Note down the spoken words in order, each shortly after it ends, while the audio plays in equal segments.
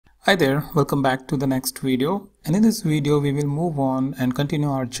Hi there, welcome back to the next video, and in this video we will move on and continue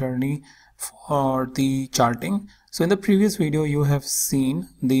our journey for the charting. So in the previous video you have seen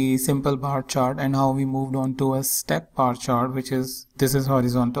the simple bar chart and how we moved on to a step bar chart, which is this is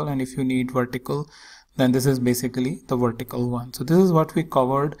horizontal, and if you need vertical then this is basically the vertical one. So this is what we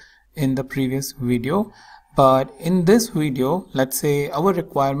covered in the previous video, but in this video let's say our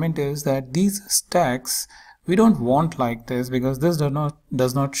requirement is that these stacks we don't want like this, because this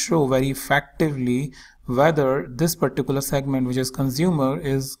does not show very effectively whether this particular segment, which is consumer,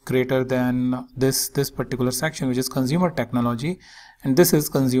 is greater than this particular section, which is consumer technology, and this is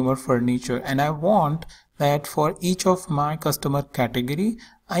consumer furniture. And I want that for each of my customer category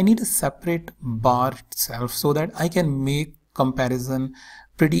I need a separate bar itself, so that I can make comparison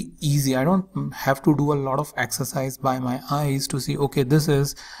pretty easy. I don't have to do a lot of exercise by my eyes to see, okay, this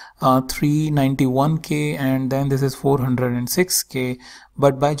is 391k and then this is 406k,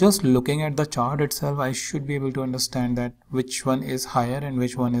 but by just looking at the chart itself I should be able to understand that which one is higher and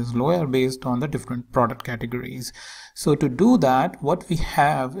which one is lower based on the different product categories. So to do that, what we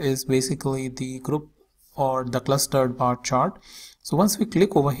have is basically the group or the clustered bar chart. So once we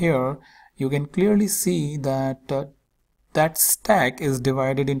click over here, you can clearly see that that stack is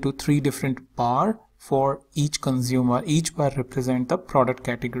divided into 3 different bar for each consumer. Each bar represent the product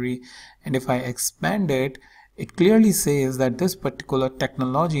category, and if I expand it, it clearly says that this particular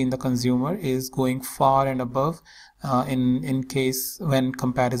technology in the consumer is going far and above in case when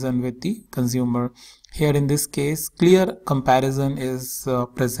comparison with the consumer. Here in this case, clear comparison is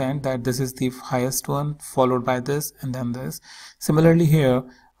present, that this is the highest one followed by this and then this. Similarly here,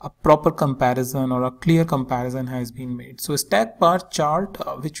 a proper comparison or a clear comparison has been made. So stack bar chart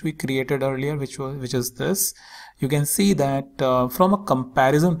which we created earlier, which is this, you can see that from a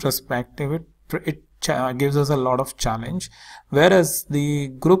comparison perspective it gives us a lot of challenge, whereas the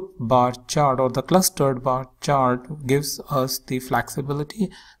group bar chart or the clustered bar chart gives us the flexibility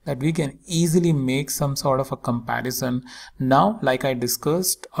that we can easily make some sort of a comparison. Now, like I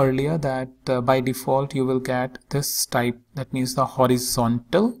discussed earlier, that by default you will get this type, that means the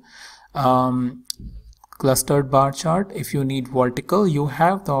horizontal clustered bar chart. If you need vertical, you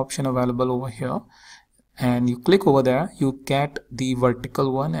have the option available over here, and you click over there, you get the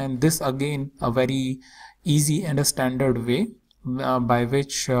vertical one, and this again a very easy and a standard way by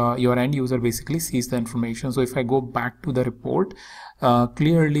which your end user basically sees the information. So if I go back to the report,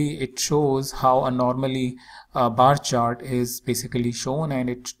 clearly it shows how a normally bar chart is basically shown, and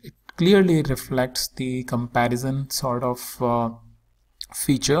it clearly reflects the comparison sort of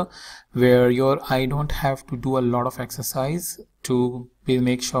feature, where your eye don't have to do a lot of exercise to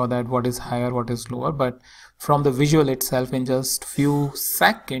make sure that what is higher, what is lower, but from the visual itself in just few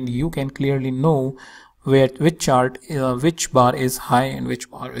seconds you can clearly know which bar is high and which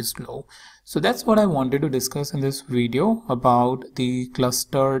bar is low. So that's what I wanted to discuss in this video about the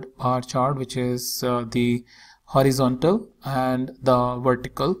clustered bar chart, which is the horizontal and the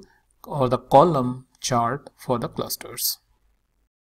vertical or the column chart for the clusters.